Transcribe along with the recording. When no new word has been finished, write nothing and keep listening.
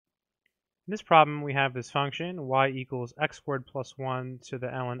In this problem, we have this function, y equals x squared plus 1 to the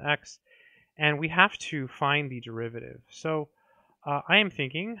ln x, and we have to find the derivative. So I am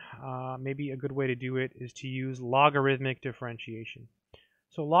thinking maybe a good way to do it is to use logarithmic differentiation.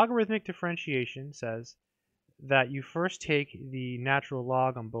 So logarithmic differentiation says that you first take the natural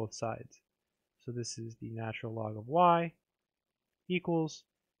log on both sides. So this is the natural log of y equals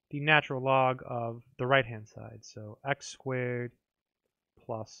the natural log of the right-hand side. So x squared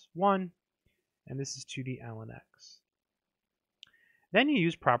plus 1, and this is to the ln x. Then you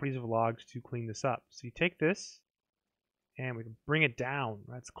use properties of logs to clean this up. So you take this, and we can bring it down.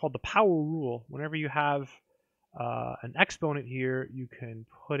 Right? It's called the power rule. Whenever you have an exponent here, you can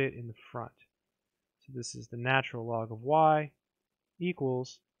put it in the front. So this is the natural log of y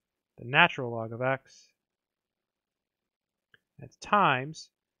equals the natural log of x. That's times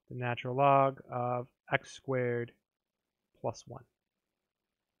the natural log of x squared plus 1.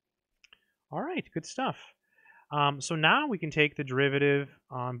 All right, good stuff. So now we can take the derivative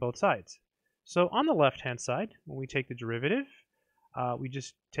on both sides. So on the left-hand side, when we take the derivative, we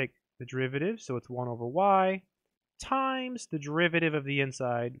just take the derivative, so it's 1 over y, times the derivative of the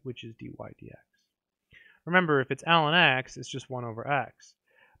inside, which is dy dx. Remember, if it's ln x, it's just 1 over x.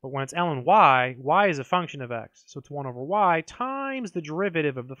 But when it's ln y is a function of x, so it's 1 over y times the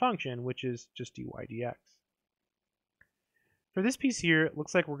derivative of the function, which is just dy dx. For this piece here, it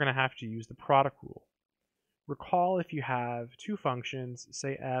looks like we're going to have to use the product rule. Recall if you have two functions,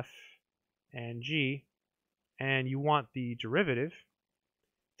 say f and g, and you want the derivative,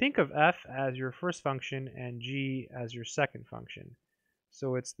 think of f as your first function and g as your second function.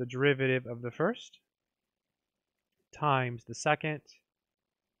 So it's the derivative of the first times the second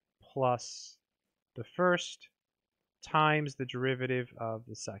plus the first times the derivative of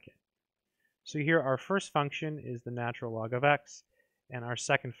the second. So here our first function is the natural log of x, and our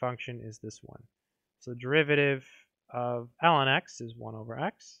second function is this one. So the derivative of ln x is 1 over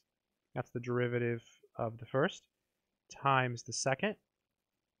x. That's the derivative of the first times the second.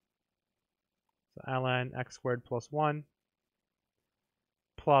 So ln x squared plus 1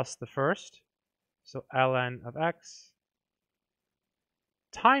 plus the first. So ln of x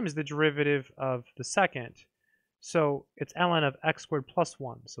times the derivative of the second. So it's ln of x squared plus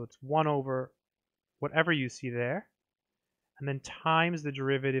 1. So it's 1 over whatever you see there. And then times the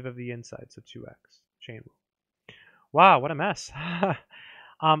derivative of the inside. So 2x. Chain rule. Wow, what a mess.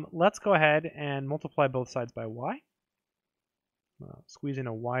 Let's go ahead and multiply both sides by y. Squeeze in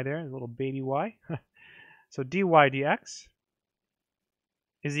a y there, a little baby y. So dy dx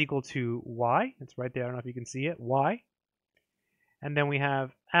is equal to y. It's right there. I don't know if you can see it. Y. And then we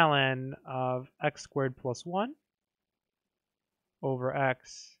have ln of x squared plus 1 over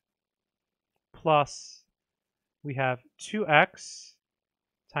x plus, we have 2x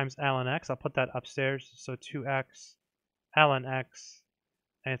times ln x. I'll put that upstairs. So 2x ln x,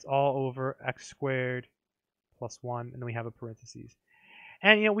 and it's all over x squared plus 1, and then we have a parentheses.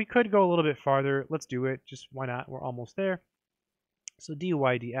 And we could go a little bit farther. Let's do it. Just why not? We're almost there. So dy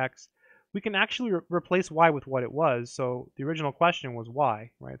dx. We can actually replace y with what it was. So the original question was y,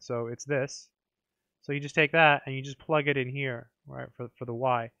 right? So it's this. So you just take that and you just plug it in here, right, for the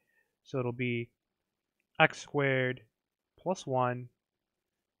y. So it'll be x squared plus 1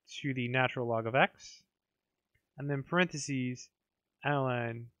 to the natural log of x, and then parentheses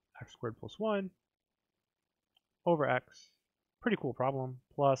ln x squared plus 1 over x, pretty cool problem,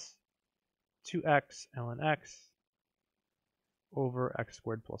 plus 2x ln x over x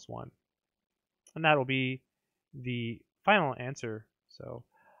squared plus 1. And that'll be the final answer. So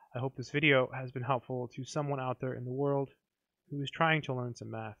I hope this video has been helpful to someone out there in the world who is trying to learn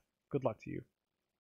some math. Good luck to you.